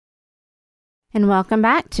And welcome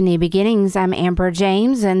back to New Beginnings. I'm Amber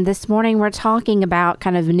James, and this morning we're talking about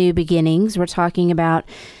kind of new beginnings. We're talking about,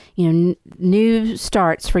 new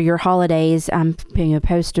starts for your holidays,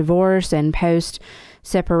 post-divorce and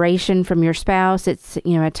post-separation from your spouse. It's,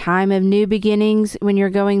 a time of new beginnings when you're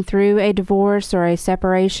going through a divorce or a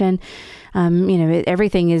separation.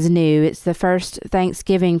 Everything is new. It's the first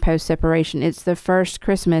Thanksgiving post-separation. It's the first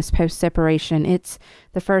Christmas post-separation. It's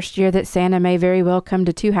the first year that Santa may very well come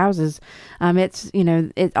to two houses. All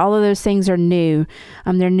of those things are new.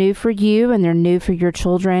 They're new for you and they're new for your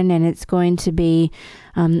children, and it's going to be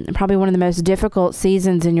probably one of the most difficult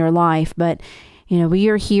seasons in your life. But we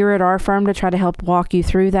are here at our firm to try to help walk you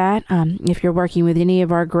through that. If you're working with any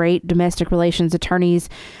of our great domestic relations attorneys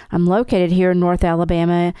located here in North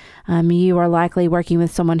Alabama, you are likely working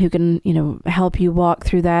with someone who can, help you walk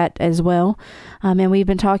through that as well. And we've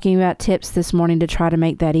been talking about tips this morning to try to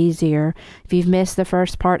make that easier. If you've missed the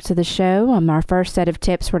first parts of the show, our first set of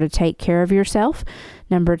tips were to take care of yourself.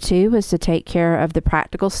 Number 2 is to take care of the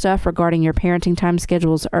practical stuff regarding your parenting time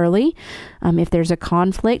schedules early. If there's a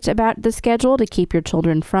conflict about the schedule, to keep your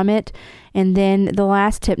children from it. And then the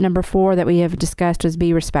last tip, number 4, that we have discussed was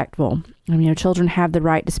be respectful. Children have the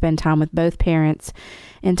right to spend time with both parents,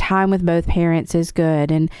 and time with both parents is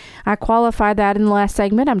good. And I qualified that in the last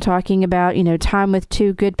segment. I'm talking about, time with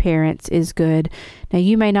two good parents is good. Now,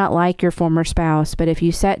 you may not like your former spouse, but if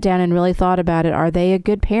you sat down and really thought about it, are they a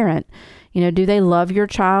good parent? Do they love your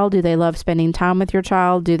child? Do they love spending time with your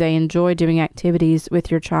child? Do they enjoy doing activities with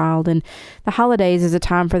your child? And the holidays is a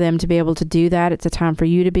time for them to be able to do that. It's a time for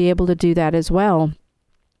you to be able to do that as well.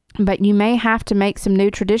 But you may have to make some new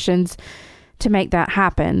traditions to make that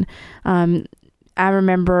happen. I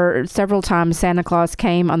remember several times Santa Claus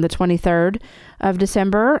came on the 23rd of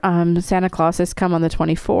December. Santa Claus has come on the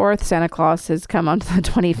 24th. Santa Claus has come on the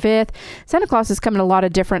 25th. Santa Claus has come at a lot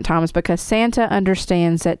of different times because Santa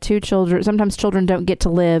understands that sometimes children don't get to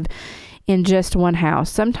live in just one house.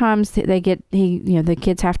 Sometimes the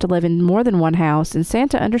kids have to live in more than one house, and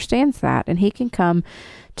Santa understands that, and he can come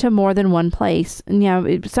to more than one place.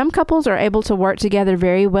 Some couples are able to work together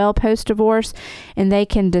very well post-divorce, and they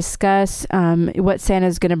can discuss what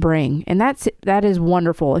Santa's going to bring. And that is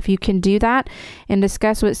wonderful. If you can do that and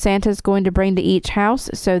discuss what Santa's going to bring to each house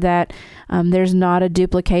so that there's not a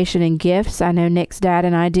duplication in gifts. I know Nick's dad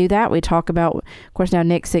and I do that. We talk about, of course, now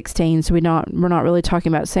Nick's 16, so we're not really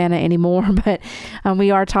talking about Santa anymore, but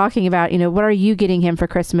we are talking about, what are you getting him for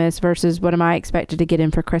Christmas versus what am I expected to get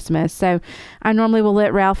him for Christmas? So I normally will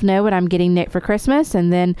let Ralph know what I'm getting Nick for Christmas,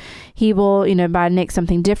 and then he will, buy Nick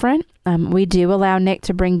something different. We do allow Nick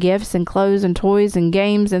to bring gifts and clothes and toys and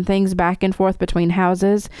games and things back and forth between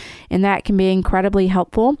houses, and that can be incredibly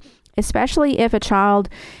helpful, especially if a child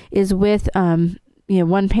is with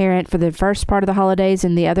one parent for the first part of the holidays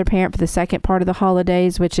and the other parent for the second part of the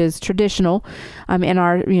holidays, which is traditional in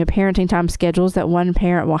our parenting time schedules, that one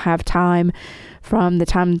parent will have time from the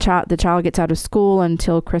time the child gets out of school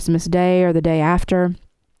until Christmas Day or the day after.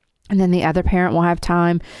 And then the other parent will have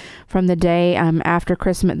time from the day after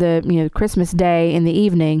Christmas, Christmas Day in the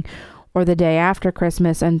evening, or the day after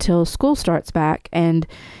Christmas until school starts back. And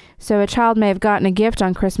so a child may have gotten a gift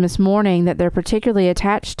on Christmas morning that they're particularly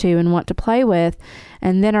attached to and want to play with,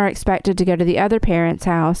 and then are expected to go to the other parent's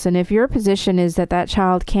house. And if your position is that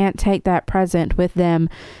child can't take that present with them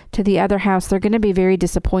to the other house, they're going to be very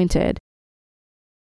disappointed.